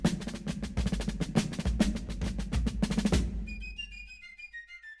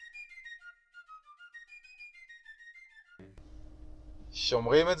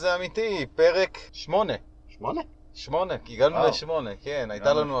שומרים את זה אמיתי, פרק 8. 8? 8, כי הגענו ל8, כן,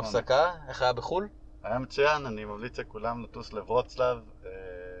 הייתה לנו הפסקה, איך היה בחול? היה מצוין, אני ממליץ לכולם לטוס לברוצלב,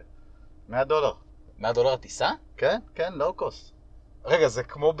 $100. $100 הטיסה? כן, כן, לואו קוסט. רגע, זה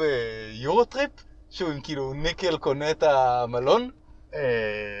כמו ביורוטריפ? שהוא עם כאילו ניקל קונה את המלון?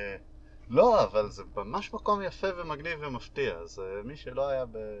 לא, אבל זה ממש מקום יפה ומגניב ומפתיע, אז מי שלא היה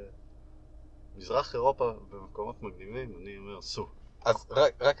במזרח אירופה במקומות מגניבים, אני אומר סו. אז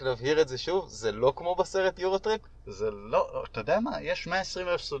רק להבהיר את זה שוב, זה לא כמו בסרט יורוטריפ? זה לא, אתה יודע מה? יש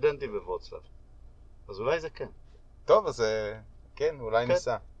 120,000 סטודנטים בברוצלב, אז אולי זה כן. טוב, אז כן, אולי כן.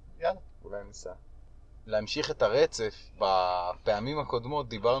 ניסע. יאללה. אולי ניסע. להמשיך את הרצף, בפעמים הקודמות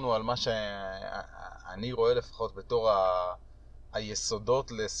דיברנו על מה שאני רואה לפחות בתור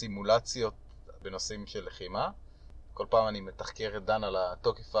היסודות לסימולציות בנושאים של לחימה. כל פעם אני מתחקר את דן על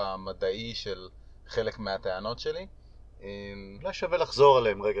התוקף המדעי של חלק מהטענות שלי. אולי שווה לחזור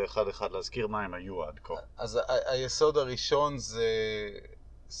עליהם רגע אחד להזכיר מה הם היו עד כה. אז היסוד הראשון זה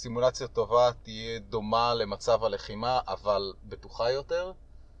סימולציה טובה תהיה דומה למצב הלחימה, אבל בטוחה יותר.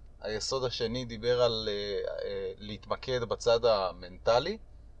 היסוד השני דיבר על להתמקד בצד המנטלי,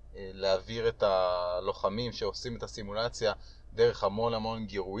 להעביר את הלוחמים שעושים את הסימולציה דרך המון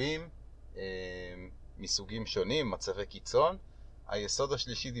גירויים מסוגים שונים, מצבי קיצון. היסוד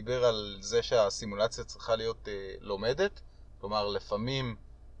השלישי דיבר על זה שהסימולציה צריכה להיות לומדת, כלומר לפעמים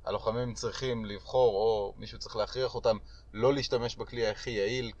הלוחמים צריכים לבחור או מישהו צריך להכריח אותם לא להשתמש בכלי הכי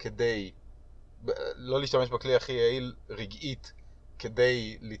יעיל רגעית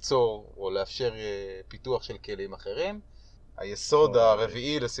כדי ליצור או לאפשר פיתוח של כלים אחרים. היסוד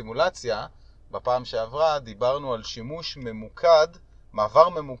הרביעי לסימולציה, בפעם שעברה דיברנו על שימוש ממוקד, מעבר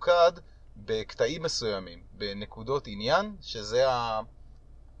ממוקד בקטעים מסוימים, בנקודות עניין, שזה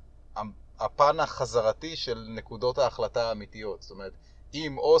הפן החזרתי של נקודות ההחלטה האמיתיות. זאת אומרת,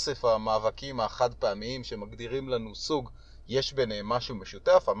 אם אוסף המאבקים החד פעמיים שמגדירים לנו סוג, יש ביניהם משהו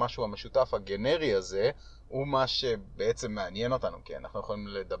משותף, המשהו המשותף הגנרי הזה, הוא מה שבעצם מעניין אותנו, כי אנחנו יכולים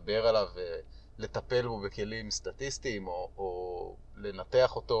לדבר עליו ולטפל בו בכלים סטטיסטיים, או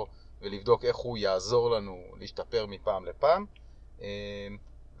לנתח אותו ולבדוק איך הוא יעזור לנו להשתפר מפעם לפעם.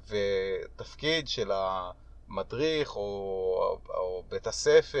 ותפקיד של המדריך או בית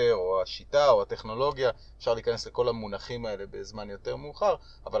הספר או השיטה או הטכנולוגיה, אפשר להיכנס לכל המונחים האלה בזמן יותר מאוחר,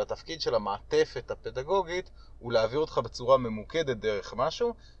 אבל התפקיד של המעטפת הפדגוגית הוא להעביר אותך בצורה ממוקדת דרך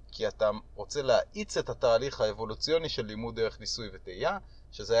משהו, כי אתה רוצה להאיץ את התהליך האבולוציוני של לימוד דרך ניסוי וטעייה,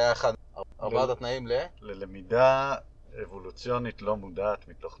 שזה היה אחד ארבעת התנאים ללמידה אבולוציונית לא מודעת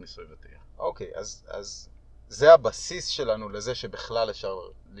מתוך ניסוי וטעייה. אוקיי, אז זה הבסיס שלנו לזה שבכלל אפשר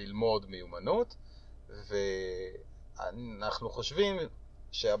ללמוד מיומנות, ואנחנו חושבים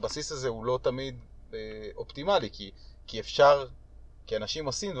שהבסיס הזה הוא לא תמיד אופטימלי, כי אפשר, כי אנשים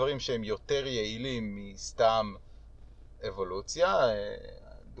עושים דברים שהם יותר יעילים מסתם אבולוציה.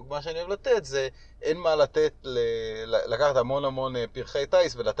 דוגמה שאני אוהב לתת זה, אין מה לקחת המון פרחי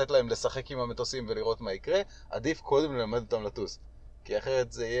טייס ולתת להם לשחק עם המטוסים ולראות מה יקרה, עדיף קודם ללמד אותם לטוס, כי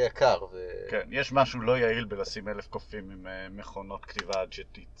אחרת זה יהיה יקר. כן, יש משהו לא יעיל בלשים 1,000 קופים עם מכונות כתיבה עד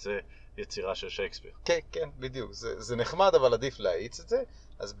שתצא יצירה של שייקספיר. כן, כן, בדיוק. זה נחמד, אבל עדיף להאיץ את זה.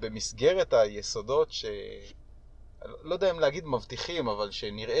 אז במסגרת היסודות לא יודע אם להגיד מבטיחים, אבל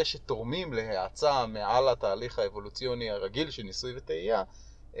שנראה שתורמים להאצה מעל התהליך האבולוציוני הרגיל של ניסוי וטעייה,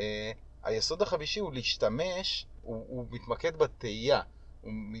 היסוד החמישי הוא להשתמש, הוא מתמקד בטעייה,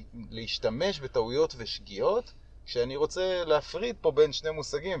 הוא להשתמש בטעויות ושגיאות, כשאני רוצה להפריד פה בין שני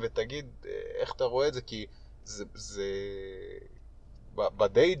מושגים ותגיד איך אתה רואה את זה, כי זה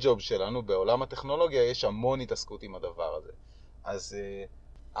בדיי ג'וב שלנו, בעולם הטכנולוגיה, יש המון התעסקות עם הדבר הזה. אז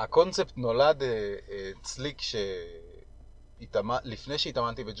הקונספט נולד אצלי לפני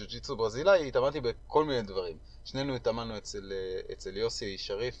שהתאמנתי בג'ו-ג'יטסו ברזילאי, התאמנתי בכל מיני דברים. שנינו התאמנו אצל יוסי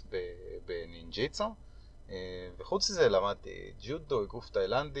שריף בנינג'יטסו, וחוץ לזה למדתי ג'ודו, אגרוף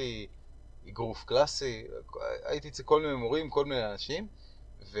תאילנדי, אגרוף קלאסי, הייתי אצל כל מיני מורים, כל מיני אנשים,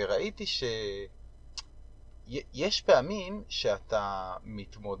 וראיתי שיש פעמים שאתה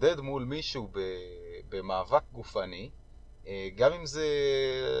מתמודד מול מישהו במאבק גופני, גם אם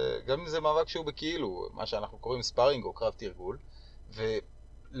זה מאבק שהוא בכאילו, מה שאנחנו קוראים ספארינג או קרב תרגול,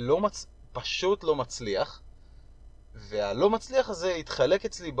 פשוט לא מצליח, והלא מצליח הזה התחלק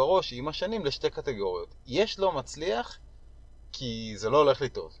אצלי בראש עם השנים לשתי קטגוריות. יש לא מצליח כי זה לא הולך לי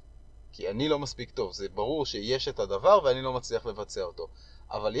טוב, כי אני לא מספיק טוב, זה ברור שיש את הדבר ואני לא מצליח לבצע אותו.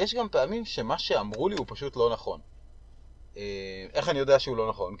 אבל יש גם פעמים שמה שאמרו לי הוא פשוט לא נכון. איך אני יודע שהוא לא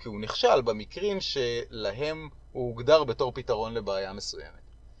נכון? כי הוא נכשל במקרים שלהם הוא הוגדר בתור פתרון לבעיה מסוימת.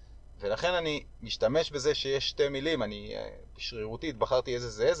 ולכן אני משתמש בזה שיש שתי מילים, אני בשרירותית בחרתי איזה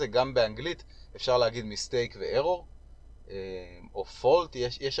זה איזה, גם באנגלית אפשר להגיד mistake ו-error, או fault,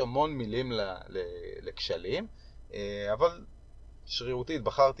 יש המון מילים לכשלים, אבל שרירותית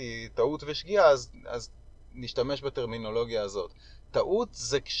בחרתי טעות ושגיאה, אז נשתמש בטרמינולוגיה הזאת. טעות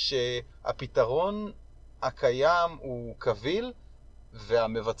זה כשהפתרון הקיים הוא קביל,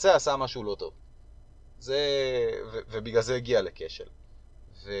 והמבצע עשה משהו לא טוב. ובגלל זה הגיע לכשל.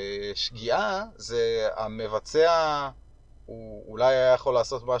 ושגיאה זה המבצע, הוא אולי היה יכול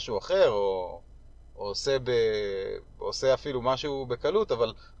לעשות משהו אחר, או עושה אפילו משהו בקלות,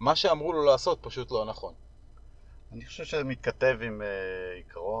 אבל מה שאמרו לו לעשות פשוט לא נכון. אני חושב שזה מתכתב עם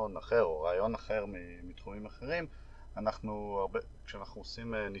עיקרון אחר או רעיון אחר מתחומים אחרים. כשאנחנו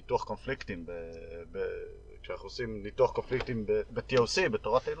עושים ניתוח קונפליקטים, כשאנחנו עושים ניתוח קונפליקטים ב-TOC,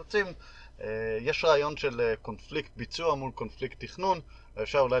 בתורת האילוצים, יש רעיון של קונפליקט ביצוע מול קונפליקט תכנון.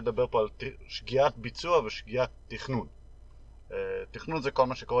 אפשר אולי לדבר פה על שגיאת ביצוע ושגיאת תכנון. תכנון זה כל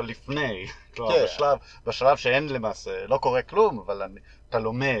מה שקורה לפני, כלומר בשלב שאין למעשה, לא קורה כלום, אבל אתה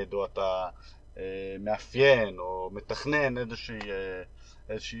לומד או אתה מאפיין או מתכנן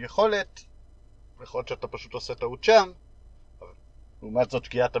איזושהי יכולת, יכול להיות שאתה פשוט עושה טעות שם, לעומת זאת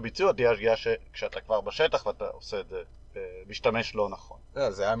שגיאת הביצוע תהיה השגיאה כשאתה כבר בשטח ואתה עושה את זה, משתמש לא נכון.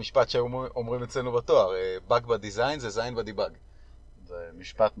 זה היה משפט שאומרים אצלנו בתואר, באג בדיזיין זה זין בדיבאג. זה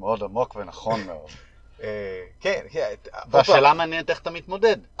משפט מאוד עמוק ונכון מאוד. כן, כן. והשאלה מעניינת איך אתה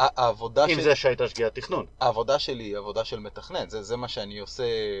מתמודד עם זה שהייתה שגיאת תכנון. העבודה שלי היא עבודה של מתכנן, זה מה שאני עושה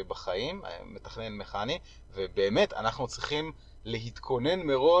בחיים, מתכנן מכני, ובאמת אנחנו צריכים להתכונן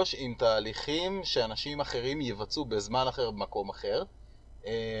מראש עם תהליכים שאנשים אחרים יבצעו בזמן אחר במקום אחר,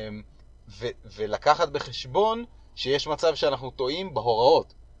 ולקחת בחשבון שיש מצב שאנחנו טועים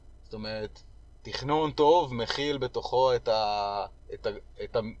בהוראות. זאת אומרת, תכנון טוב מכיל בתוכו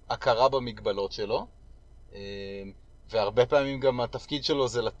את ההכרה במגבלות שלו, והרבה פעמים גם התפקיד שלו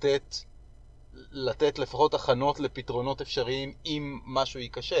זה לתת לפחות הכנות לפתרונות אפשריים אם משהו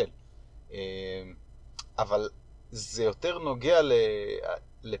ייכשל. אבל זה יותר נוגע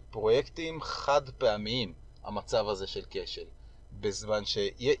לפרויקטים חד פעמיים, המצב הזה של כשל. בזמן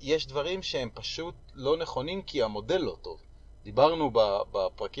שיש דברים שהם פשוט לא נכונים כי המודל לא טוב. דיברנו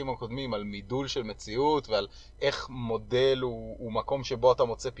בפרקים הקודמים על מידול של מציאות ועל איך מודל הוא מקום שבו אתה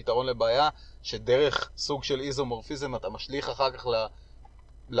מוצא פתרון לבעיה, שדרך סוג של איזומורפיזם אתה משליך אחר כך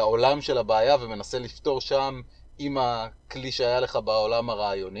לעולם של הבעיה ומנסה לפתור שם עם הכלי שהיה לך בעולם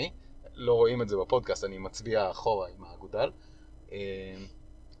הרעיוני. לא רואים את זה בפודקאסט, אני מצביע אחורה עם האגודל.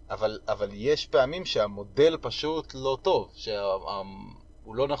 אבל יש פעמים שהמודל פשוט לא טוב,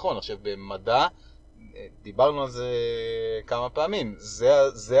 שהוא לא נכון. עכשיו במדע, דיברנו על זה כמה פעמים,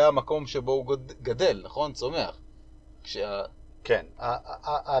 זה המקום שבו הוא גדל, נכון? צומח. כן,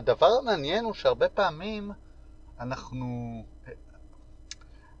 הדבר המעניין הוא שהרבה פעמים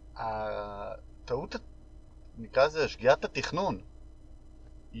הטעות, נקרא לזה שגיאת התכנון,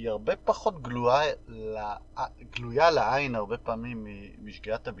 היא הרבה פחות גלויה לעין הרבה פעמים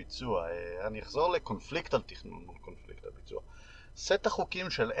משגיאת הביצוע. אני אחזור לקונפליקט על תכנון מול קונפליקט על ביצוע. סט החוקים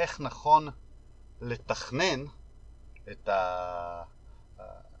של איך נכון לתכנן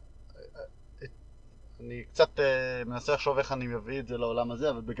אני קצת מנסה לחשוב איך אני מביא את זה לעולם הזה,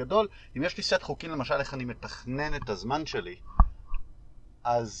 אבל בגדול, אם יש לי סט חוקים למשל איך אני מתכנן את הזמן שלי,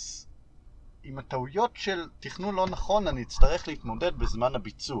 אז עם הטעויות של תכנון לא נכון אני אצטרך להתמודד בזמן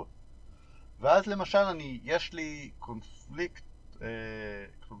הביצוע. ואז למשל יש לי קונפליקט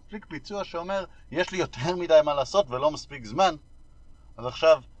ביצוע שאומר יש לי יותר מדי מה לעשות ולא מספיק זמן, אז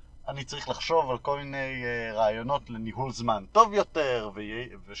עכשיו אני צריך לחשוב על כל מיני רעיונות לניהול זמן טוב יותר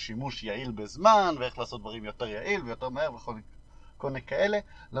ושימוש יעיל בזמן ואיך לעשות דברים יותר יעיל ויותר מהר וכל מיני כאלה,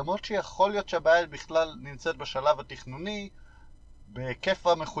 למרות שיכול להיות שהבעיה בכלל נמצאת בשלב התכנוני בהיקף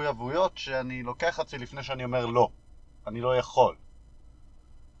המחויבויות שאני לוקח עצמי לפני שאני אומר לא, אני לא יכול.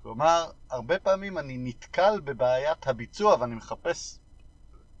 כלומר, הרבה פעמים אני נתקל בבעיית הביצוע ואני מחפש,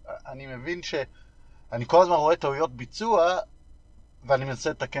 אני מבין שאני כל הזמן רואה טעויות ביצוע ואני מנסה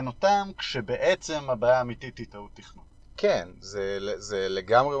לתקן אותם, כשבעצם הבעיה האמיתית היא טעות תכנון. כן, זה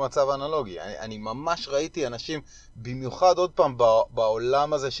לגמרי מצב אנלוגי. אני ממש ראיתי אנשים, במיוחד עוד פעם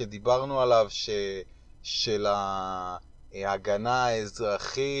בעולם הזה שדיברנו עליו, של ההגנה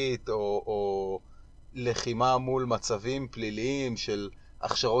האזרחית, או לחימה מול מצבים פליליים, של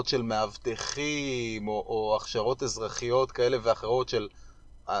הכשרות של מאבטחים, או הכשרות אזרחיות כאלה ואחרות, של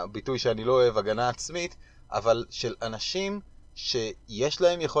הביטוי שאני לא אוהב, הגנה עצמית, אבל של אנשים שיש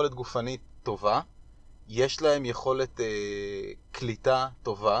להם יכולת גופנית טובה, יש להם יכולת קליטה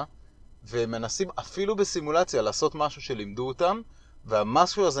טובה, ומנסים אפילו בסימולציה לעשות משהו שלימדו אותם,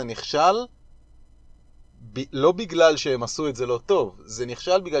 והמשהו הזה נכשל לא בגלל שהם עשו את זה לא טוב, זה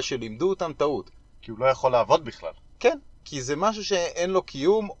נכשל בגלל שלימדו אותם טעות. כי הוא לא יכול לעבוד בכלל. כן, כי זה משהו שאין לו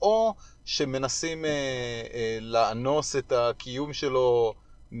קיום, או שמנסים לאנוס את הקיום שלו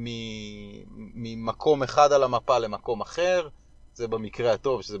ממקום אחד על המפה למקום אחר, זה במקרה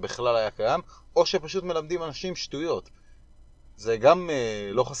הטוב, שזה בכלל היה קיים, או שפשוט מלמדים אנשים שטויות. זה גם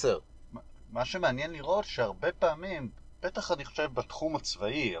לא חסר. מה שמעניין לראות שהרבה פעמים, בטח אני חושב בתחום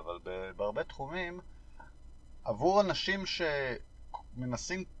הצבאי, אבל בהרבה תחומים, עבור אנשים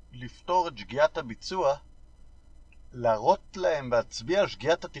שמנסים לפתור את שגיאת הביצוע, להראות להם להצביע על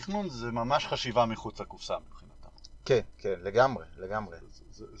שגיאת התכנון, זה ממש חשיבה מחוץ לקופסה מבחינתם. כן, כן, לגמרי, לגמרי.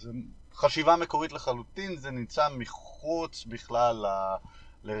 זה חשיבה מקורית לחלוטין, זה נמצא מחוץ בכלל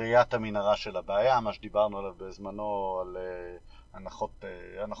לראיית המנהרה של הבעיה, מה שדיברנו עליו בזמנו על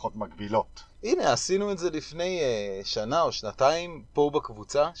הנחות מקבילות. הנה, עשינו את זה לפני שנה או שנתיים פה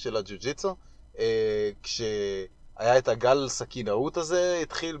בקבוצה של הג'ו-ג'יטסו, כשהיה את הגל סכינאות הזה,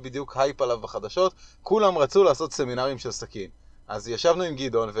 התחיל בדיוק הייפ עליו בחדשות, כולם רצו לעשות סמינרים של סכין. אז ישבנו עם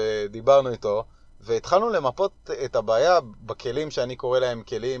גדעון ודיברנו איתו, והתחלנו למפות את הבעיה בכלים שאני קורא להם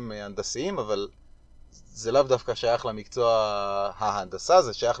כלים הנדסיים, אבל זה לאו דווקא שייך למקצוע ההנדסה,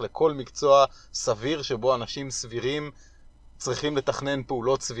 זה שייך לכל מקצוע סביר שבו אנשים סבירים צריכים לתכנן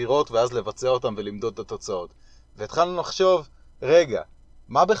פעולות סבירות ואז לבצע אותם ולמדוד את התוצאות. והתחלנו לחשוב, רגע,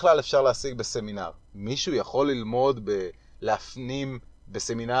 מה בכלל אפשר להשיג בסמינר? מישהו יכול ללמוד להפנים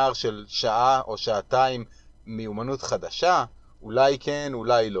בסמינר של שעה או שעתיים מיומנות חדשה? אולי כן,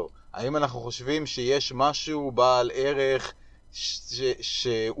 אולי לא. האם אנחנו חושבים שיש משהו בעל ערך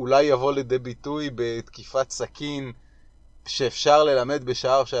שאולי יבוא לידי ביטוי בתקיפת סכין שאפשר ללמד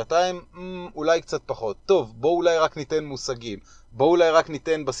בשעה או שעתיים? אולי קצת פחות. טוב, בואו אולי רק ניתן מושגים. בואו אולי רק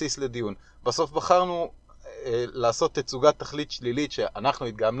ניתן בסיס לדיון. בסוף בחרנו לעשות תצוגת תכלית שלילית שאנחנו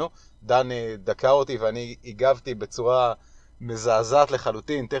הדגמנו. דן דקה אותי ואני הגבתי בצורה מזעזעת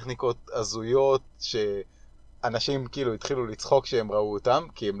לחלוטין, טכניקות הזויות שאנשים כאילו התחילו לצחוק שהם ראו אותם,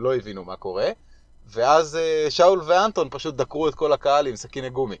 כי הם לא הבינו מה קורה. ואז שאול ואנטון פשוט דקרו את כל הקהל עם סכיני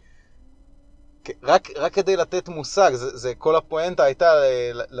גומי. רק כדי לתת מושג, כל הפואנטה הייתה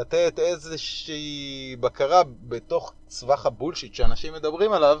לתת איזושהי בקרה בתוך צווח הבולשיט שאנשים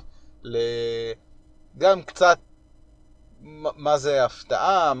מדברים עליו, גם קצת מה זה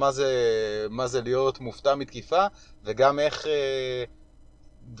הפתעה, מה זה להיות מופתע מתקיפה, וגם איך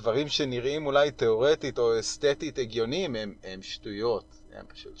דברים שנראים אולי תיאורטית או אסתטית הגיוניים הם שטויות, הם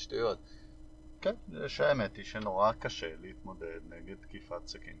פשוט שטויות. כן, שהאמת היא שנורא קשה להתמודד נגד תקיפת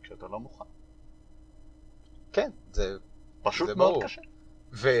סכין כשאתה לא מוכן. כן, זה פשוט זה מאוד ברור. קשה.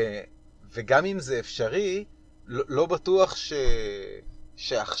 וגם אם זה אפשרי, לא בטוח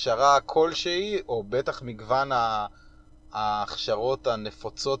שהכשרה כלשהי, או בטח מגוון ההכשרות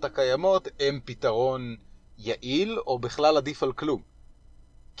הנפוצות הקיימות, הם פתרון יעיל, או בכלל עדיף על כלום.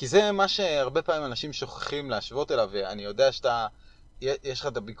 כי זה מה שהרבה פעמים אנשים שוכחים להשוות אליו, ואני יודע יש לך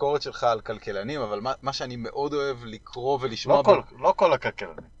את הביקורת שלך על כלכלנים, אבל מה שאני מאוד אוהב לקרוא ולשמוע... לא כל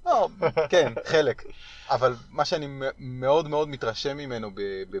הכלכלנים. לא, כן, חלק. אבל מה שאני מאוד מאוד מתרשם ממנו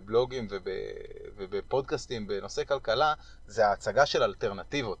בבלוגים ובפודקאסטים בנושא כלכלה, זה ההצגה של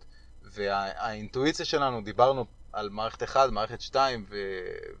אלטרנטיבות. והאינטואיציה שלנו, דיברנו על מערכת 1, מערכת 2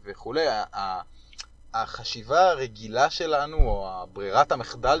 וכו'. החשיבה הרגילה שלנו, או ברירת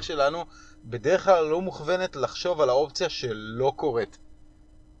המחדל שלנו, בדרך כלל לא מוכוונת לחשוב על האופציה שלא קורית.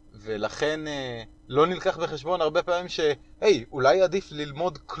 ולכן לא נלקח בחשבון הרבה פעמים אולי עדיף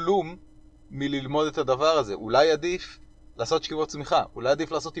ללמוד כלום מללמוד את הדבר הזה. אולי עדיף לעשות שכיבות צמיחה. אולי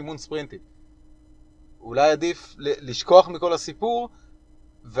עדיף לעשות אימון ספרינטים. אולי עדיף לשכוח מכל הסיפור,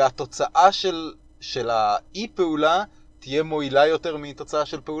 והתוצאה של האי פעולה תהיה מועילה יותר מתוצאה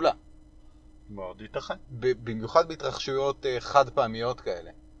של פעולה. מאוד ייתכן. במיוחד בהתרחשויות חד פעמיות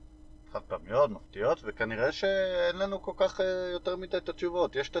כאלה. חד פעמיות, מפתיעות, וכנראה שאין לנו כל כך יותר מדי את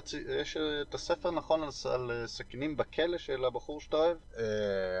התשובות. יש את הספר נכון על סכינים בכלא של הבחור שאתה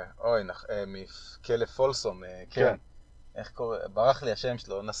אוהב? מכלא פולסום, כן. איך קורא? ברח לי השם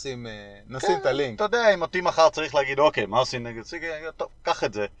שלו, נשים את הלינק. אתה יודע, אם אותי מחר צריך להגיד, אוקיי, מה עושים נגד סכין? טוב, קח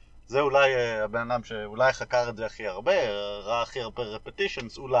את זה. זה אולי הבן אדם שאולי חקר את זה הכי הרבה, ראה הכי הרבה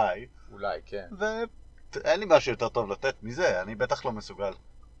רפטישנס, אולי. אולי, כן. ואין לי משהו יותר טוב לתת מזה, אני בטח לא מסוגל.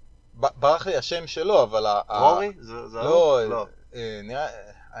 ברח לי השם שלו, אבל... רורי? לא.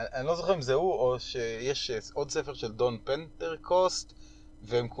 אני לא זוכר אם זה הוא, או שיש עוד ספר של דון פנטרקוסט,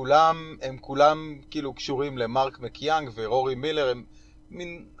 והם כולם כאילו קשורים למרק מקיאנג ורורי מילר, הם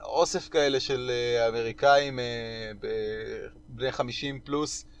מין אוסף כאלה של אמריקאים בני 50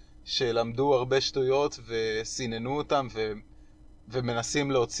 פלוס, שלמדו הרבה שטויות וסיננו אותם,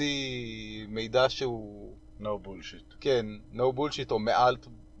 ומנסים להוציא מידע שהוא... no bullshit. כן, no bullshit או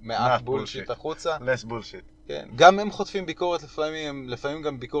מעט בולשיט החוצה. less bullshit. כן, גם הם חוטפים ביקורת לפעמים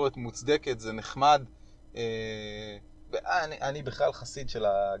גם ביקורת מוצדקת, זה נחמד. אני בכלל חסיד של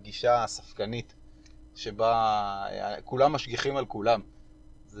הגישה הספקנית, שבה כולם משגיחים על כולם.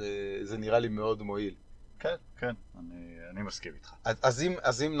 זה נראה לי מאוד מועיל. כן, כן, אני מסכים איתך.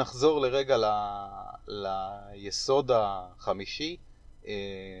 אז אם נחזור לרגע ליסוד החמישי,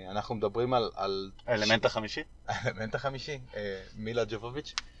 אנחנו מדברים על... האלמנט החמישי? האלמנט החמישי, מילה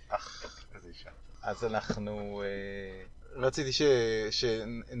ג'ובוביץ'. איזה אישה. אז אנחנו... רציתי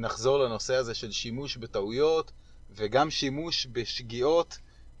שנחזור לנושא הזה של שימוש בטעויות, וגם שימוש בשגיאות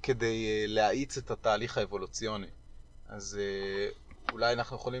כדי להאיץ את התהליך האבולוציוני. אז אולי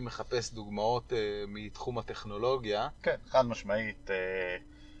אנחנו יכולים לחפש דוגמאות מתחום הטכנולוגיה. כן, חד משמעית.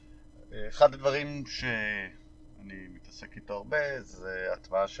 אחד הדברים שאני מתעסק איתו הרבה זה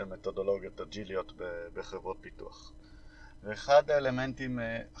הטמעה של מתודולוגיות אג'יליות בחברות פיתוח. ואחד האלמנטים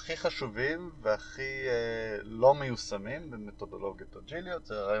הכי חשובים והכי לא מיושמים במתודולוגיות אג'יליות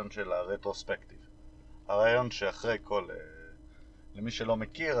זה הרעיון של הרטרוספקטיב. הרעיון שאחרי כל, למי שלא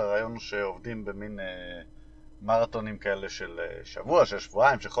מכיר, הרעיון שעובדים במין מרתונים כאלה של שבוע, של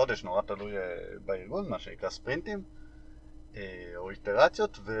שבועיים, של חודש, נורא תלוי בארגון, מה שנקרא ספרינטים או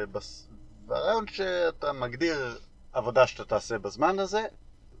איטרציות, והרעיון שאתה מגדיר עבודה שאתה תעשה בזמן הזה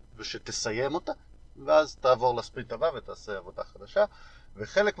ושתסיים אותה, ואז תעבור לספרינט הבא ותעשה עבודה חדשה,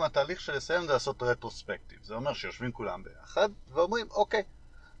 וחלק מהתהליך של לסיים זה לעשות רטרוספקטיב. זה אומר שיושבים כולם ביחד ואומרים, אוקיי,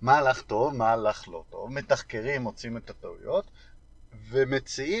 מה הלך טוב, מה הלך לא טוב, מתחקרים, מוצאים את הטעויות,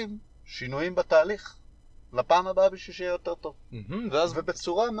 ומציעים שינויים בתהליך לפעם הבאה בשביל שיהיה יותר טוב.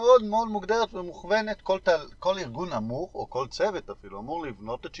 ובצורה מאוד מאוד מוגדרת ומוכוונת, כל ארגון אמור, או כל צוות אפילו, אמור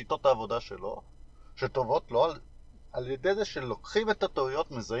לבנות את שיטות העבודה שלו, שטובות לו, על ידי זה שלוקחים את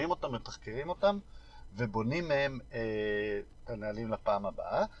הטעויות, מזהים אותם, מתחקרים אותם, ובונים מהם הנהלים לפעם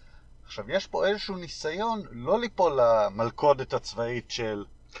הבאה. עכשיו, יש פה איזשהו ניסיון לא ליפול למלכודת הצבאית של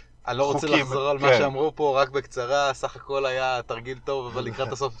אני לא רוצה לחזור על מה שאמרו פה, רק בקצרה, סך הכל היה תרגיל טוב, אבל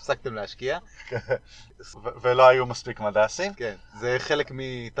לקראת הסוף הפסקתם להשקיע. ולא היו מספיק מדסים. כן, זה חלק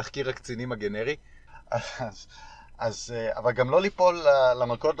מתחקיר הקצינים הגנרי. אבל גם לא ליפול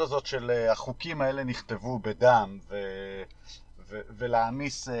למלכודת הזאת של החוקים האלה נכתבו בדם,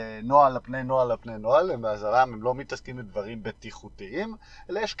 ולהעמיס נועל לפני נועל לפני נועל, ובעזרם הם לא מתעסקים בדברים בטיחותיים,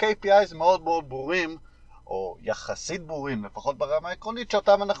 אלא יש KPIs מאוד מאוד ברורים, או יחסית ברורים, לפחות ברמה העקרונית,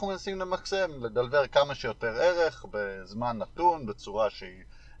 שאותם אנחנו מנסים למקסם, לדלבר כמה שיותר ערך בזמן נתון, בצורה שהיא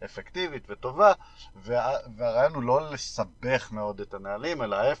אפקטיבית וטובה, והרעיון הוא לא לסבך מאוד את הנהלים,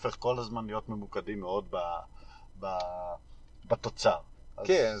 אלא ההפך, כל הזמן להיות ממוקדים מאוד בתוצר.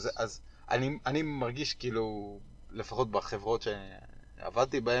 כן, אז אני מרגיש כאילו, לפחות בחברות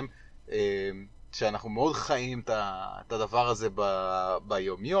שעבדתי בהן, שאנחנו מאוד חיים את הדבר הזה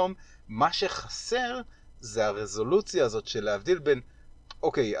ביום-יום. מה שחסר זה הרזולוציה הזאת של להבדיל בין,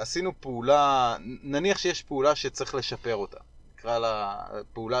 אוקיי, עשינו פעולה, נניח שיש פעולה שצריך לשפר אותה. נקרא לה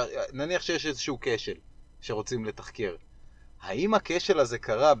פעולה, נניח שיש איזשהו כשל שרוצים לתחקר. האם הכשל הזה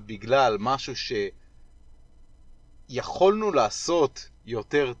קרה בגלל משהו שיכולנו לעשות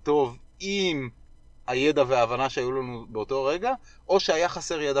יותר טוב עם הידע וההבנה שהיו לנו באותו רגע, או שהיה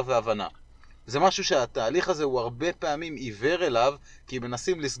חסר ידע והבנה? זה משהו שהתהליך הזה הוא הרבה פעמים עיוור אליו, כי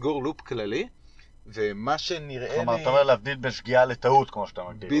מנסים לסגור לופ כללי, ומה שנראה כלומר, אתה אומר להבדיל בין שגיאה לטעות, כמו שאתה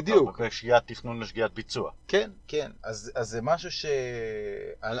מגדיר. בדיוק. שגיאת תכנון לשגיאת ביצוע. כן, כן. אז זה משהו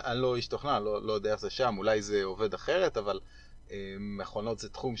אני לא איש תוכנה, לא יודע איך זה שם, אולי זה עובד אחרת, אבל מכונות זה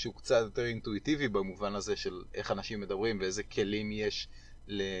תחום שהוא קצת יותר אינטואיטיבי, במובן הזה של איך אנשים מדברים, ואיזה כלים יש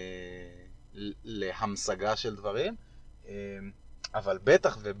להמשגה של דברים. אבל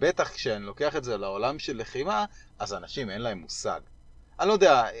בטח ובטח כשאני לוקח את זה לעולם של לחימה, אז אנשים אין להם מושג. אני לא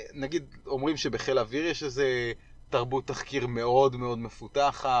יודע, נגיד אומרים שבחיל אוויר יש איזה תרבות תחקיר מאוד מאוד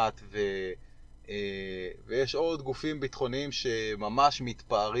מפותחת, ויש עוד גופים ביטחוניים שממש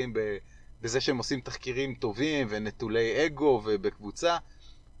מתפארים בזה שהם עושים תחקירים טובים ונטולי אגו ובקבוצה.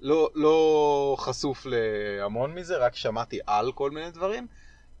 לא חשוף להמון מזה, רק שמעתי על כל מיני דברים,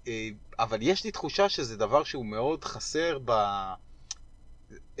 אבל יש לי תחושה שזה דבר שהוא מאוד חסר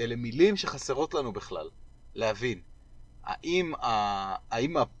אלה מילים שחסרות לנו בכלל, להבין.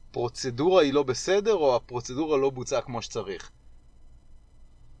 האם הפרוצדורה היא לא בסדר, או הפרוצדורה לא בוצעה כמו שצריך?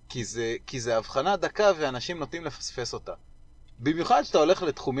 כי זה הבחנה דקה, ואנשים נוטים לפספס אותה. במיוחד שאתה הולך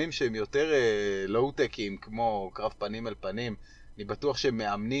לתחומים שהם יותר לואו-טקים, כמו קרב פנים אל פנים. אני בטוח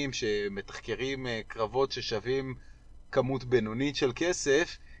שמאמנים שמתחקרים קרבות ששווים כמות בינונית של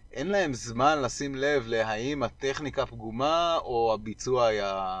כסף, אין להם זמן לשים לב להאם הטכניקה פגומה או הביצוע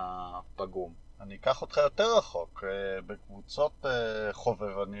היה פגום. אני אקח אותך יותר רחוק, בקבוצות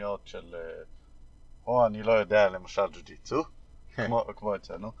חובבניות של, או אני לא יודע, למשל ג'ו-ג'יצו, כמו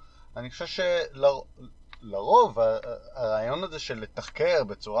אצלנו. אני חושב שלרוב הרעיון הזה של לתחקר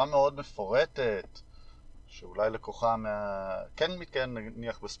בצורה מאוד מפורטת, שאולי לקוחה כן מתקיים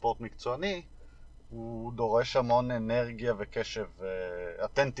נניח בספורט מקצועני, הוא דורש המון אנרגיה וקשב,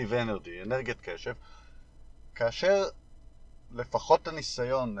 attentive energy, אנרגיית קשב, כאשר לפחות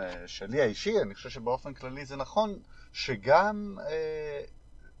הניסיון שלי האישי, אני חושב שבאופן כללי זה נכון, שגם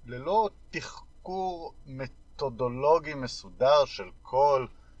ללא תחקור מתודולוגי מסודר של כל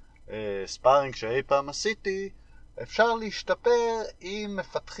ספארינג שאי פעם עשיתי, אפשר להשתפר אם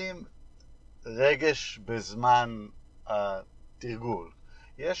מפתחים רגש בזמן התרגול.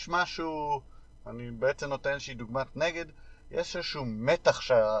 יש משהו, אני בעצם נותן איזושהי דוגמת נגד, יש איזשהו מתח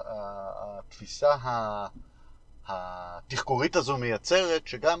שהתפיסה התחקורית הזו מייצרת,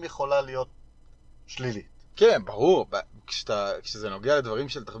 שגם יכולה להיות שלילית. כן, ברור. כשזה נוגע לדברים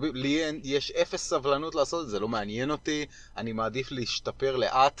של תחביב, לי יש אפס סבלנות לעשות את זה, לא מעניין אותי, אני מעדיף להשתפר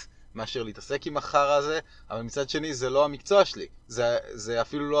לאט מאשר להתעסק עם החרא הזה, אבל מצד שני זה לא המקצוע שלי, זה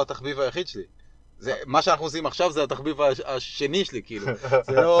אפילו לא התחביב היחיד שלי. מה שאנחנו עושים עכשיו זה התחביב השני שלי, כאילו.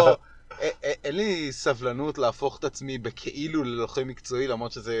 זה לא... אין לי סבלנות להפוך את עצמי בכאילו ללוחם מקצועי,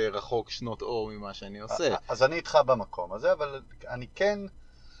 למרות שזה רחוק שנות אור ממה שאני עושה. אז אני איתך במקום הזה, אבל אני כן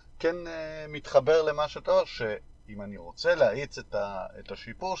מתחבר למה שאתה אומר, שאם אני רוצה להאיץ את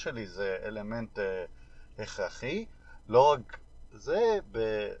השיפור שלי, זה אלמנט הכרחי. לא רק זה,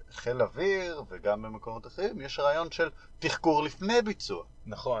 בחיל אוויר וגם במקומות אחרים, יש רעיון של תחקור לפני ביצוע.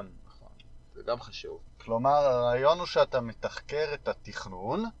 נכון, נכון. זה גם חשוב. כלומר, הרעיון הוא שאתה מתחקר את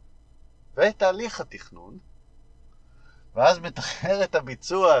התכנון, ואת תהליך התכנון, ואז מתחקר את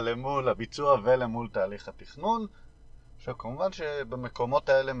הביצוע למול הביצוע ולמול תהליך התכנון, שכמובן שבמקומות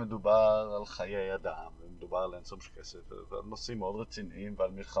האלה מדובר על חיי אדם, ומדובר על אינסוף כסף, ועל נושאים מאוד רציניים,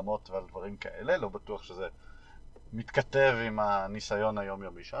 ועל מלחמות ועל דברים כאלה. לא בטוח שזה מתכתב עם הניסיון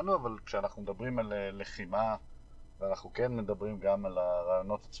היומיומי שלנו, אבל כשאנחנו מדברים על לחימה, ואנחנו כן מדברים גם על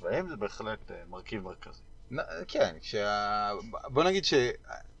הרעיונות הצבאיים, זה בהחלט מרכיב מרכזי. כן, בוא נגיד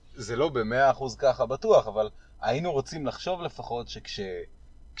שזה לא ב100% ככה בטוח, אבל היינו רוצים לחשוב לפחות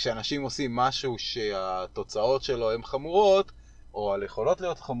כשאנשים עושים משהו שהתוצאות שלו הן חמורות, או על יכולות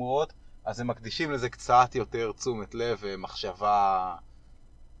להיות חמורות, אז הם מקדישים לזה קצת יותר תשומת לב ומחשבה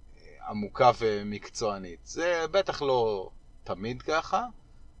עמוקה ומקצוענית. זה בטח לא תמיד ככה,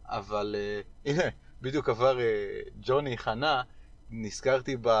 אבל הנה, בדיוק עבר ג'וני חנה,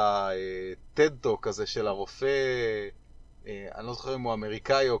 נזכרתי בטד-טוק הזה של הרופא, אני לא זוכר אם הוא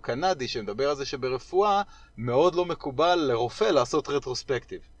אמריקאי או קנדי, שמדבר על זה שברפואה מאוד לא מקובל לרופא לעשות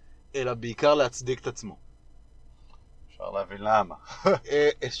רטרוספקטיב, אלא בעיקר להצדיק את עצמו. אפשר להבין למה.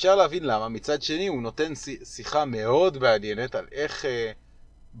 אפשר להבין למה. מצד שני, הוא נותן שיחה מאוד מעניינת על איך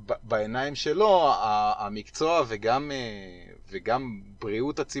בעיניים שלו המקצוע וגם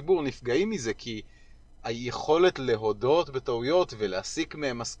בריאות הציבור נפגעים מזה, כי היכולת להודות בטעויות ולהסיק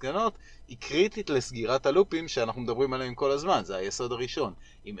מהם מסקנות היא קריטית לסגירת הלופים שאנחנו מדברים עליהם כל הזמן. זה היסוד הראשון.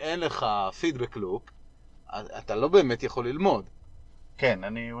 אם אין לך פידבק לופ, אתה לא באמת יכול ללמוד. כן,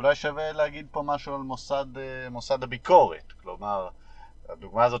 אני אולי שווה להגיד פה משהו על מוסד הביקורת. כלומר,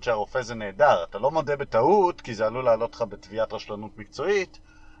 הדוגמה הזאת שהרופא זה נהדר. אתה לא מודה בטעות כי זה עלול לעלות לך בתביעת רשלנות מקצועית,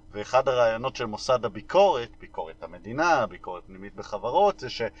 ואחד הרעיונות של מוסד הביקורת, ביקורת המדינה, ביקורת פנימית בחברות, זה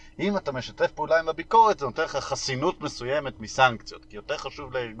שאם אתה משתף פעולה עם הביקורת, זה נותן לך חסינות מסוימת מסנקציות, כי יותר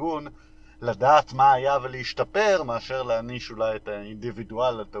חשוב לארגון לדעת מה היה ולהשתפר, מאשר להעניש אולי את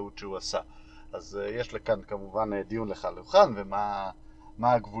האינדיבידואל לטעות שהוא עשה. אז יש לכאן כמובן דיון לכאן ומה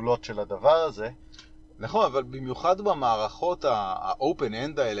הגבולות של הדבר הזה. נכון, אבל במיוחד במערכות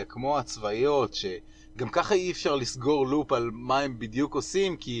ה-open-end האלה, כמו הצבאיות, שגם ככה אי אפשר לסגור לופ על מה הם בדיוק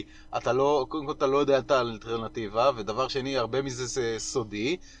עושים, כי קודם כל אתה לא יודע את האלטרנטיבה, ודבר שני, הרבה מזה זה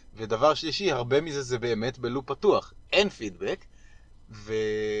סודי, ודבר שלישי, הרבה מזה זה באמת בלופ פתוח. אין פידבק,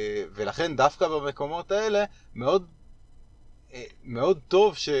 ולכן דווקא במקומות האלה, מאוד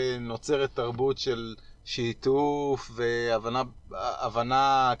טוב שנוצרת תרבות של שיתוף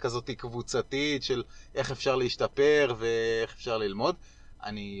והבנה כזאת קבוצתית של איך אפשר להשתפר ואיך אפשר ללמוד.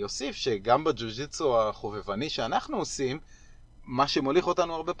 אני אוסיף שגם בג'ו-ג'יצו החובבני שאנחנו עושים, מה שמוליך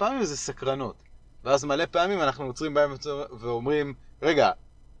אותנו הרבה פעמים זה סקרנות. ואז מלא פעמים אנחנו עוצרים בהם ואומרים, רגע,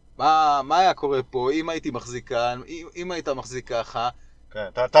 מה היה קורה פה אם הייתי מחזיק כאן, אם היית מחזיק ככה? כן,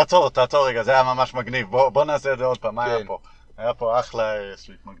 תעצור רגע, זה היה ממש מגניב. בוא נעשה את זה עוד פעם, מה היה פה? היה פה אחלה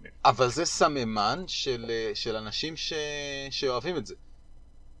סוויט מגניב. אבל זה סממן של אנשים שאוהבים את זה.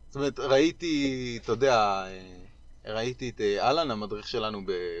 זאת אומרת, ראיתי, אתה יודע, ראיתי את אלן, המדריך שלנו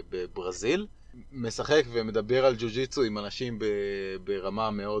בברזיל, משחק ומדבר על ג'ו-ג'יצו עם אנשים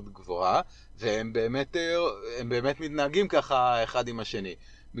ברמה מאוד גבוהה, והם באמת מתנהגים ככה אחד עם השני.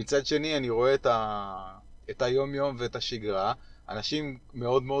 מצד שני, אני רואה את היום-יום ואת השגרה, אנשים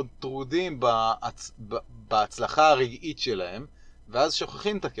מאוד מאוד טרודים בהצלחה הרגעית שלהם, ואז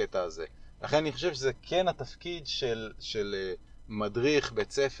שוכחים את הקטע הזה. לכן אני חושב שזה כן התפקיד של מדריך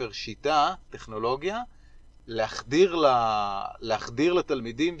בית ספר שיטה, טכנולוגיה, להחדיר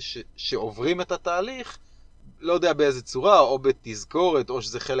לתלמידים שעוברים את התהליך, לא יודע באיזה צורה, או בתזכורת, או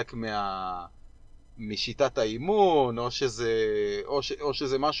שזה חלק משיטת האימון, או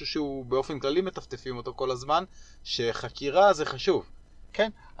שזה משהו שהוא באופן כללי מטפטפים אותו כל הזמן, שחקירה זה חשוב. כן,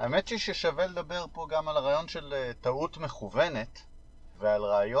 האמת היא ששווה לדבר פה גם על הרעיון של טעות מכוונת, ועל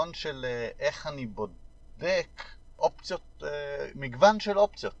רעיון של איך אני בודק אופציות, מגוון של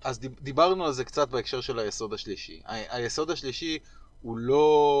אופציות. אז דיברנו על זה קצת בהקשר של היסוד השלישי. היסוד השלישי הוא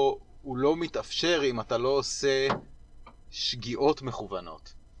לא מתאפשר אם אתה לא עושה שגיאות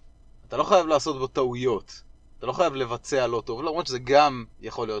מכוונות. אתה לא חייב לעשות בו טעויות. אתה לא חייב לבצע לא טוב, למרות שזה גם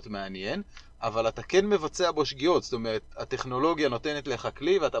יכול להיות מעניין, אבל אתה כן מבצע בו שגיאות. זאת אומרת, הטכנולוגיה נותנת לך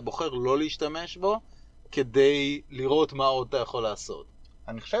כלי ואתה בוחר לא להשתמש בו כדי לראות מה עוד אתה יכול לעשות.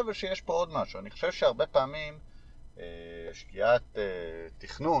 אני חושב שיש פה עוד משהו. אני חושב שהרבה פעמים שגיאת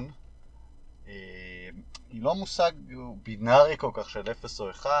תכנון היא לא מושג בינארי כל כך של 0 או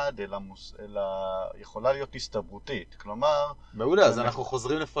 1, אלא יכולה להיות הסתברותית. כלומר... מעולה, אז אנחנו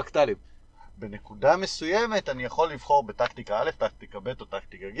חוזרים לפרקטלים. בנקודה מסוימת אני יכול לבחור בטקטיקה א', טקטיקה ב' או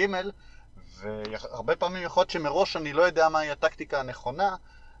טקטיקה ג', והרבה פעמים יכול להיות שמראש אני לא יודע מהי הטקטיקה הנכונה.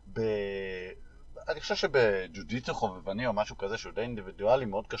 אני חושב שבג'ו-ג'יצו חובבני או משהו כזה שהוא די אינדיבידואלי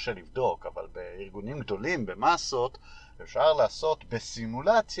מאוד קשה לבדוק, אבל בארגונים גדולים, במסות, אפשר לעשות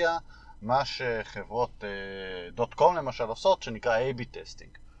בסימולציה מה שחברות .com למשל עושות, שנקרא A-B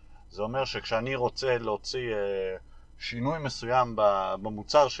טסטינג. זה אומר שכשאני רוצה להוציא שינוי מסוים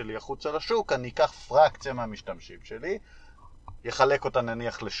במוצר שלי החוצה לשוק, אני אקח פרקציה מהמשתמשים שלי, יחלק אותה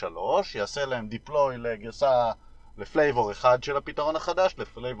נניח ל3, יעשה להם דיפלוי לגרסה לפלייבור אחד של הפתרון החדש,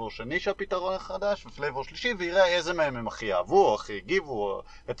 לפלייבור שני של הפתרון החדש, ופלייבור שלישי, ויראה איזה מהם הם הכי אהבו, או הכי הגיבו, או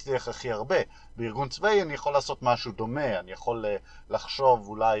הצליח הכי הרבה. בארגון צבאי אני יכול לעשות משהו דומה, אני יכול לחשוב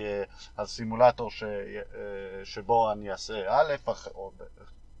אולי על סימולטור שבו אני אעשה א', או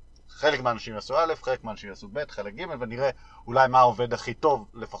חלק מהאנשים יעשו א', חלק מהאנשים יעשו ב', חלק ג', ונראה אולי מה עובד הכי טוב,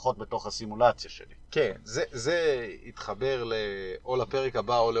 לפחות בתוך הסימולציה שלי. כן, זה יתחבר או לפרק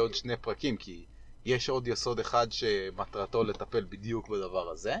הבא או לעוד 2 פרקים, כי יש עוד יסוד אחד שמטרתו לטפל בדיוק בדבר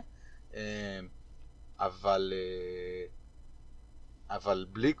הזה, אבל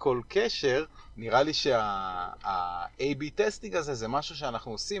בלי כל קשר, נראה לי שה-A-B טסטינג הזה זה משהו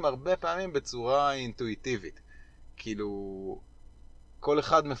שאנחנו עושים הרבה פעמים בצורה אינטואיטיבית. כאילו, כל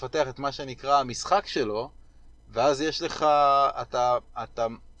אחד מפתח את מה שנקרא המשחק שלו, ואז יש לך, אתה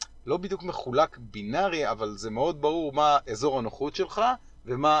לא בדיוק מחולק בינארי, אבל זה מאוד ברור מה אזור הנוחות שלך,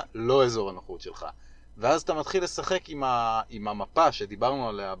 ומה לא אזור הנוחות שלך. ואז אתה מתחיל לשחק עם המפה שדיברנו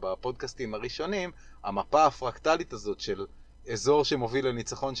עליה בפודקאסטים הראשונים, המפה הפרקטלית הזאת של אזור שמוביל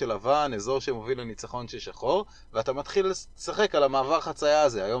לניצחון של לבן, אזור שמוביל לניצחון של שחור, ואתה מתחיל לשחק על המעבר חצייה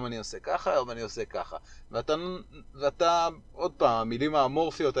הזה, היום אני עושה ככה, היום אני עושה ככה. ואתה עוד פעם, המילים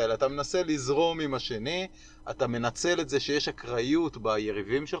האמורפיות האלה, אתה מנסה לזרום עם השני, אתה מנצל את זה שיש אקראיות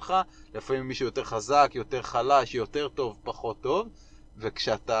ביריבים שלך, לפעמים מישהו יותר חזק, יותר חלש, יותר טוב, פחות טוב,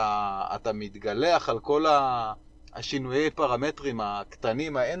 וכשאתה מתגלח על כל השינויי פרמטרים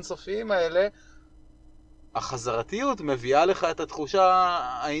הקטנים האינסופיים האלה, החזרתיות מביאה לך את התחושה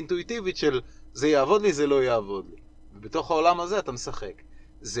האינטואיטיבית של זה יעבוד לי, זה לא יעבוד לי. ובתוך העולם הזה אתה משחק.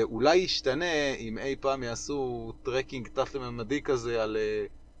 זה אולי ישתנה אם אי פעם יעשו טרקינג תלת-ממדי כזה על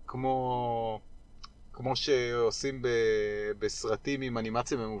כמו שעושים בסרטים עם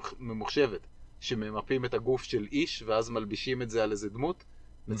אנימציה ממוחשבת, שממפים את הגוף של איש ואז מלבישים את זה על איזה דמות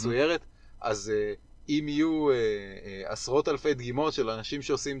מצוירת. אז אם יהיו עשרות אלפי דגימות של אנשים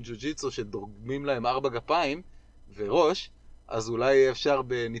שעושים ג'ו-ג'יצו שדוגמים להם 4 גפיים וראש, אז אולי אפשר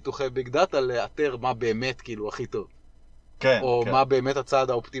בניתוחי ביג דאטה לאתר מה באמת כאילו הכי טוב. כן, או כן. מה באמת הצעד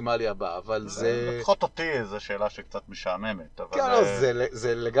האופטימלי הבא, אבל זה... לפחות אותי זו שאלה שקצת משעממת, אבל... כן, לא,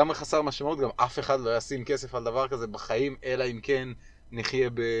 זה לגמרי חסר משמעות, גם אף אחד לא ישים כסף על דבר כזה בחיים, אלא אם כן נחיה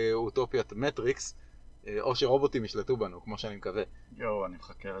באוטופיית מטריקס, או שרובוטים ישלטו בנו, כמו שאני מקווה. יואו, אני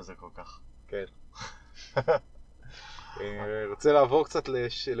מחכה לזה כל כך. כן. רוצה לעבור קצת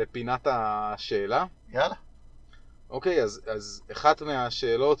לפינת השאלה? יאללה. אוקיי, אז אחת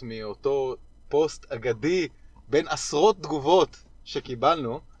מהשאלות מאותו פוסט אגדי בין עשרות תגובות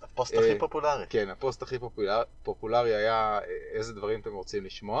שקיבלנו, הפוסט הכי פופולרי. כן, הפוסט הכי פופולרי היה איזה דברים אתם רוצים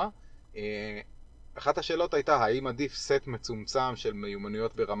לשמוע. אחת השאלות הייתה, האם עדיף סט מצומצם של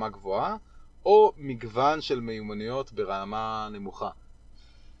מיומנויות ברמה גבוהה, או מגוון של מיומנויות ברמה נמוכה?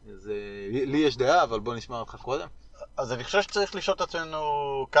 לי יש דעה, אבל בוא נשמע אותך קודם. אז אני חושב שצריך לשאול את עצמנו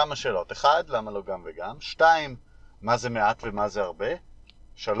כמה שאלות. 1, למה לא גם וגם? 2, מה זה מעט ומה זה הרבה?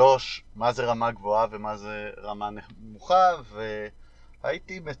 3, מה זה רמה גבוהה ומה זה רמה נמוכה?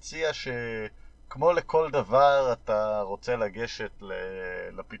 והייתי מציע שכמו לכל דבר אתה רוצה לגשת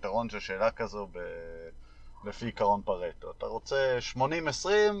לפתרון של שאלה כזו לפי עיקרון פרטו. אתה רוצה 80-20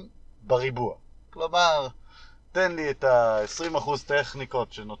 בריבוע. כלומר, תן לי את ה-20%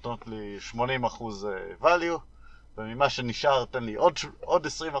 טכניקות שנותנות לי 80% value, וממה שנשאר תן לי עוד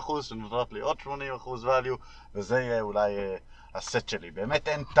 20% שנותנות לי עוד 80% value, וזה יהיה אולי הסט שלי. באמת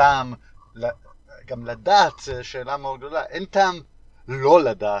אין טעם, גם לדעת, שאלה מאוד גדולה, אין טעם לא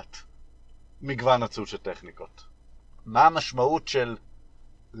לדעת מגוון עצום של טכניקות. מה המשמעות של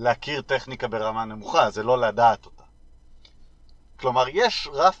להכיר טכניקה ברמה נמוכה? זה לא לדעת אותה. כלומר, יש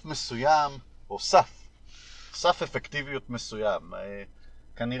רף מסוים, או סף אפקטיביות מסוים.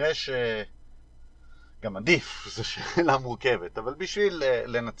 כנראה גם עדיף, זו שאלה מורכבת, אבל בשביל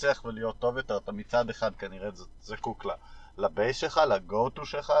לנצח ולהיות טוב יותר, אתה מצד אחד כנראה זקוק לבייס שלך, לגו-טו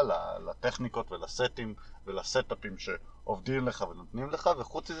שלך, לטכניקות ולסטים ולסטאפים שעובדים לך ונותנים לך,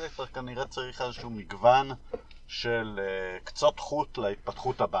 וחוץ מזה כבר כנראה צריך איזשהו מגוון של קצות חוט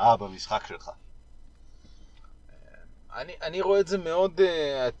להתפתחות הבאה במשחק שלך. אני רואה את זה מאוד,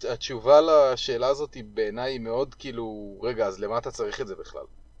 התשובה לשאלה הזאת בעיניי היא מאוד כאילו, רגע, אז למה אתה צריך את זה בכלל?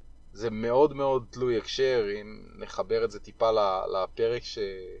 זה מאוד מאוד תלוי הקשר, אם נחבר את זה טיפה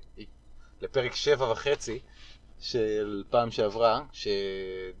לפרק 7.5 של פעם שעברה,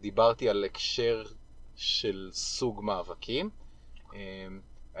 שדיברתי על הקשר של סוג מאבקים.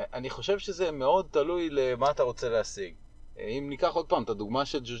 אני חושב שזה מאוד תלוי למה אתה רוצה להשיג. אם ניקח עוד פעם את הדוגמה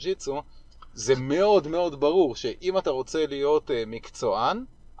של ג'ו-ג'יצו, זה מאוד מאוד ברור שאם אתה רוצה להיות מקצוען,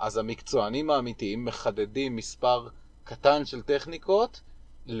 אז המקצוענים האמיתיים מחדדים מספר קטן של טכניקות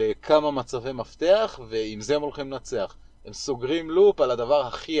לכמה מצבי מפתח, ועם זה הם הולכים לנצח. הם סוגרים לופ על הדבר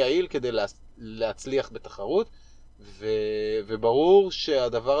הכי יעיל כדי להצליח בתחרות, וברור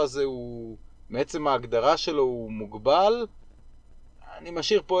שהדבר הזה הוא, מעצם ההגדרה שלו הוא מוגבל. אני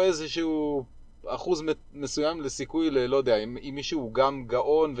משאיר פה איזשהו אחוז מסוים לסיכוי לא יודע, אם מישהו הוא גם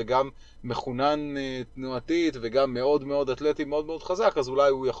גאון וגם מכונן תנועתית וגם מאוד מאוד אתלטי מאוד מאוד חזק, אז אולי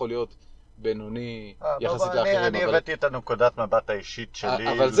הוא יכול להיות בינוני יחסית לאחרים. אני הבאתי את הנקודת מבט האישית שלי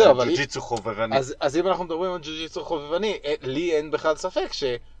לג'ו-ג'יצו חובבני. אז אם אנחנו מדברים על ג'ו-ג'יצו חובבני, לי אין בכלל ספק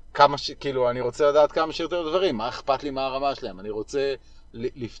כאילו אני רוצה לדעת כמה שיותר דברים, מה אכפת לי מה הרמה שלהם, אני רוצה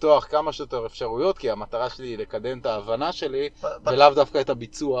לפתוח כמה שיותר אפשרויות, כי המטרה שלי היא לקדם את ההבנה שלי, ולאו דווקא את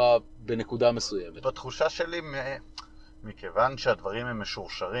הביצוע בנקודה מסוימת. בתחושה שלי, מכיוון שהדברים הם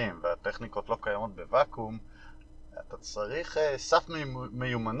משורשרים, והטכניקות לא קיימות בוואקום, אתה צריך סף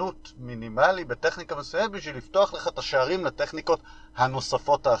מיומנות מינימלי בטכניקה מסוימת, בשביל לפתוח לך את השערים לטכניקות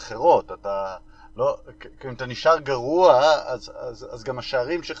הנוספות האחרות. אם אתה נשאר גרוע, אז גם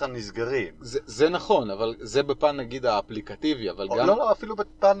השערים שלך נסגרים. זה נכון, אבל זה בפן נגיד האפליקטיבי, אבל גם... לא, אפילו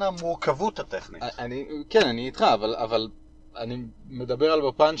בפן המורכבות הטכנית. כן, אני איתך, אבל אני מדבר על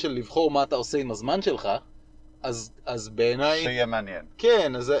בפן של לבחור מה אתה עושה עם הזמן שלך, אז בעיניי... שיהיה מעניין.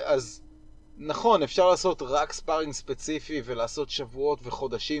 כן, אז נכון, אפשר לעשות רק ספארינג ספציפי, ולעשות שבועות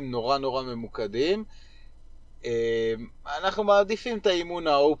וחודשים נורא נורא ממוקדים. אנחנו מעדיפים את האימון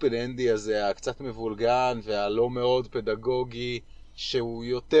האופן-אנדי הזה, הקצת מבולגן והלא מאוד פדגוגי, שהוא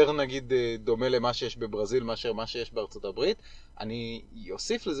יותר נגיד דומה למה שיש בברזיל מאשר מה שיש בארצות הברית. אני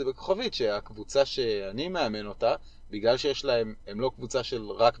אוסיף לזה בכוכבית שהקבוצה שאני מאמן אותה, בגלל שיש להם, הם לא קבוצה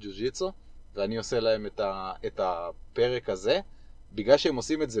של רק ג'ו-ג'יצו, ואני עושה להם את הפרק הזה, בגלל שהם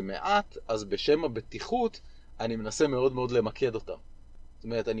עושים את זה מעט, אז בשם הבטיחות אני מנסה מאוד מאוד למקד אותם. זאת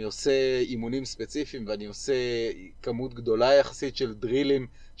אומרת, אני עושה אימונים ספציפיים, ואני עושה כמות גדולה יחסית של דרילים,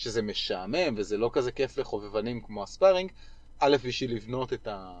 שזה משעמם, וזה לא כזה כיף לחובבנים כמו הספארינג. א', בשביל לבנות את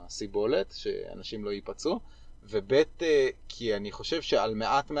הסיבולת, שאנשים לא ייפצעו, וב', כי אני חושב שעל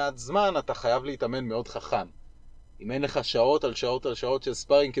מעט זמן אתה חייב להתאמן מאוד חכם. אם אין לך שעות על שעות על שעות של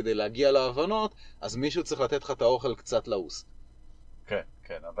ספארינג כדי להגיע להבנות, אז מישהו צריך לתת לך את האוכל קצת לעוס. כן,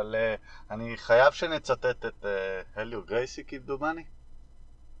 כן, אבל אני חייב שנצטט את הליו גרייסי כמדומני.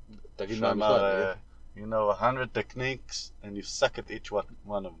 תגיד מה המשפט. You know 100 techniques and you suck at each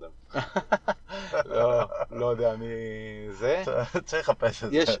one of them. לא יודע מי זה. צריך לחפש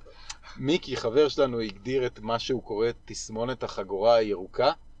את זה. מיקי, חבר שלנו, הגדיר את מה שהוא קורא תסמונת החגורה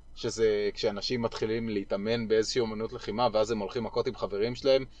הירוקה, שזה כשאנשים מתחילים להתאמן באיזושהי אומנות לחימה, ואז הם הולכים מכות עם חברים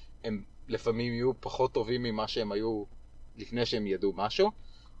שלהם, הם לפעמים יהיו פחות טובים ממה שהם היו לפני שהם ידעו משהו.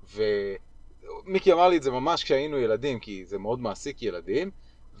 ומיקי אמר לי את זה ממש כשהיינו ילדים, כי זה מאוד מעסיק ילדים,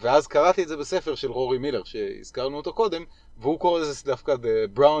 ואז קראתי את זה בספר של רורי מילר, שהזכרנו אותו קודם, והוא קורא לזה דווקא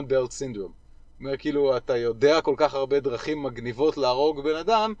The Brown Belt Syndrome. אומר, כאילו, אתה יודע כל כך הרבה דרכים מגניבות להרוג בן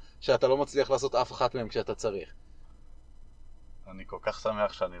אדם, שאתה לא מצליח לעשות אף אחת מהם כשאתה צריך. אני כל כך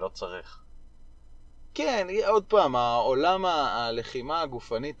שמח שאני לא צריך. כן, עוד פעם, העולם הלחימה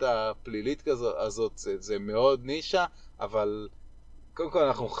הגופנית הפלילית הזאת, זה מאוד נישה, אבל קודם כל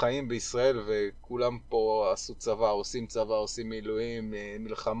אנחנו חיים בישראל, וכולם פה עשו צבא, עושים צבא, עושים מילואים,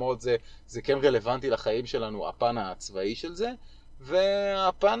 מלחמות, זה כן רלוונטי לחיים שלנו, הפן הצבאי של זה,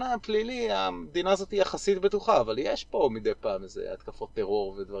 והפן הפלילי, המדינה הזאת היא יחסית בטוחה, אבל יש פה מדי פעם איזה התקפות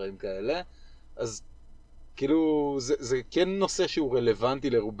טרור ודברים כאלה, אז כאילו זה כן נושא שהוא רלוונטי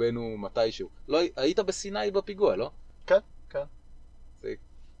לרובנו מתישהו. לא, היית בסיני בפיגוע, לא? כן, כן. זה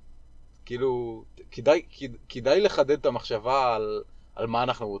כאילו, כדאי לחדד את המחשבה על מה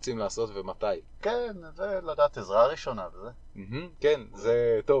אנחנו רוצים לעשות ומתי. כן, זה לדעת עזרה ראשונה וזה. כן,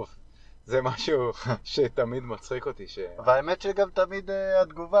 זה טוב. זה משהו שתמיד מצחיק אותי. והאמת שגם תמיד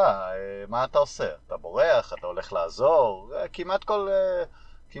התגובה, מה אתה עושה? אתה בורח, אתה הולך לעזור,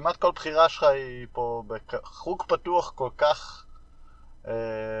 כמעט כל בחירה שלך היא פה בחוג פתוח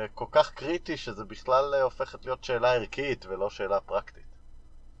כל כך קריטי, שזה בכלל הופכת להיות שאלה ערכית ולא שאלה פרקטית.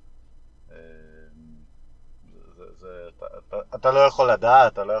 אתה לא יכול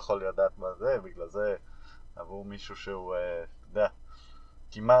לדעת, מה זה, בגלל זה עבור מישהו שהוא, אתה יודע,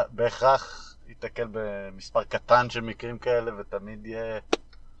 כמעט בהכרח ייתקל במספר קטן של מקרים כאלה, ותמיד יהיה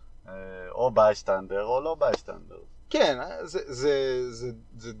או בייסטנדר או לא בייסטנדר. כן,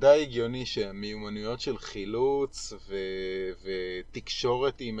 זה די הגיוני שהמיומנויות של חילוץ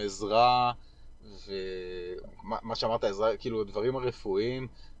ותקשורת עם עזרה, ומה שאמרת, עזרה, כאילו הדברים הרפואיים,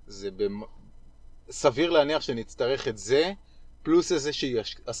 זה סביר להניח שנצטרך את זה, פלוס איזושהי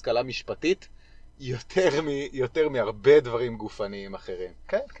השכלה משפטית, יותר מהרבה דברים גופניים אחרים.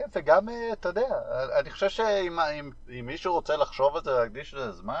 כן, כן, וגם, אתה יודע, אני חושב שאם מישהו רוצה לחשוב על זה, להקדיש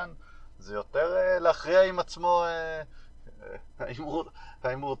לזה זמן, זה יותר להכריע עם עצמו,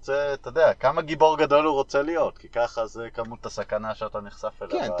 האם הוא רוצה, אתה יודע, כמה גיבור גדול הוא רוצה להיות, כי ככה זה כמות הסכנה שאתה נחשף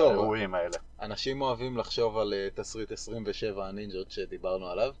אליה באירועים האלה. אנשים אוהבים לחשוב על תסריט 27 הנינג'ות שדיברנו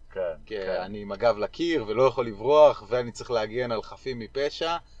עליו. כן, כי אני עם הגב לקיר ולא יכול לברוח, ואני צריך להגן על חפים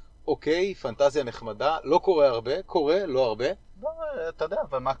מפשע. אוקיי, פנטזיה נחמדה, לא קורה הרבה, קורה, לא הרבה. לא, אתה יודע,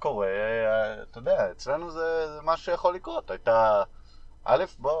 ומה קורה? אתה יודע, אצלנו זה מה שיכול לקרות. הייתה,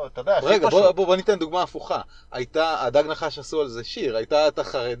 בוא, אתה יודע, רגע, בוא ניתן דוגמה הפוכה. הייתה, הדג נחש עשו על זה שיר, הייתה את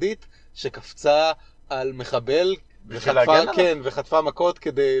החרדית שקפצה על מחבל, וחטפה מכות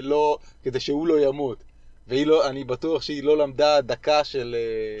כדי שהוא לא ימות. ואני בטוח שהיא לא למדה דקה של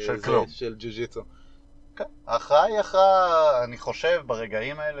ג'ו-ג'יטסו. ההכרעה היא הכרעה, אני חושב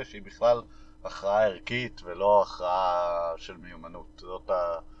ברגעים האלה שהיא בכלל הכרעה ערכית ולא הכרעה של מיומנות. זאת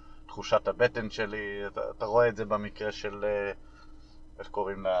תחושת הבטן שלי, אתה רואה את זה במקרה של, איך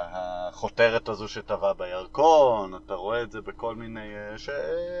קוראים לה, החותרת הזו שטבעה בירקון, אתה רואה את זה בכל מיני,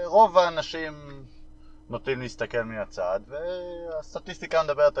 שרוב האנשים נוטים להסתכל מהצד, והסטטיסטיקה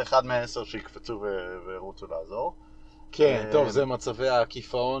מדברת 1 מ-10 שיקפצו ורוצו לעזור. כן, טוב, זה מצבי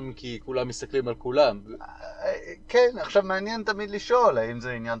הקיפאון, כי כולם מסתכלים על כולם. כן, עכשיו מעניין תמיד לשאול, האם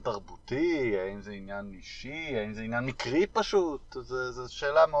זה עניין תרבותי, האם זה עניין אישי, האם זה עניין מקרי פשוט. זו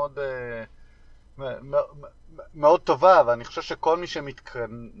שאלה מאוד טובה, ואני חושב שכל מי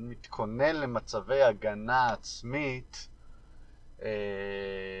שמתכונן למצבי הגנה עצמית,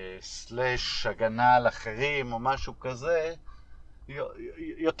 סלש הגנה על אחרים או משהו כזה,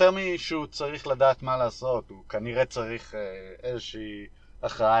 יותר משהוא צריך לדעת מה לעשות, הוא כנראה צריך איזושהי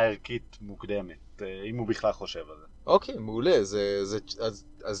הכרעה ערכית מוקדמת, אם הוא בכלל חושב על זה. אוקיי, מעולה.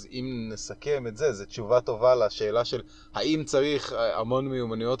 אז אם נסכם את זה, זו תשובה טובה לשאלה של האם צריך המון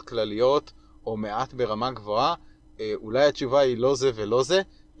מיומנויות כלליות או מעט ברמה גבוהה. אולי התשובה היא לא זה ולא זה,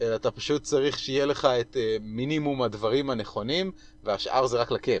 אלא אתה פשוט צריך שיהיה לך את מינימום הדברים הנכונים, והשאר זה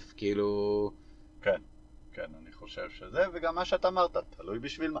רק לכיף, כאילו... כן, כן, אני חושב שזה, וגם מה שאתה אמרת, תלוי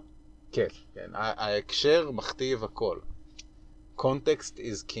בשביל מה. כן, כן, ההקשר מכתיב הכל. Context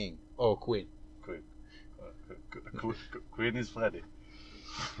is king, או queen. Queen is Freddy.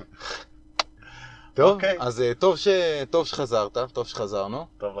 טוב, אז טוב שחזרת, טוב שחזרנו.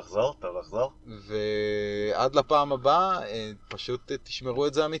 טוב לחזור. ועד לפעם הבאה, פשוט תשמרו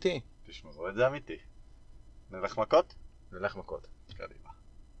את זה אמיתי. נלך מכות? נלך מכות. קדימה.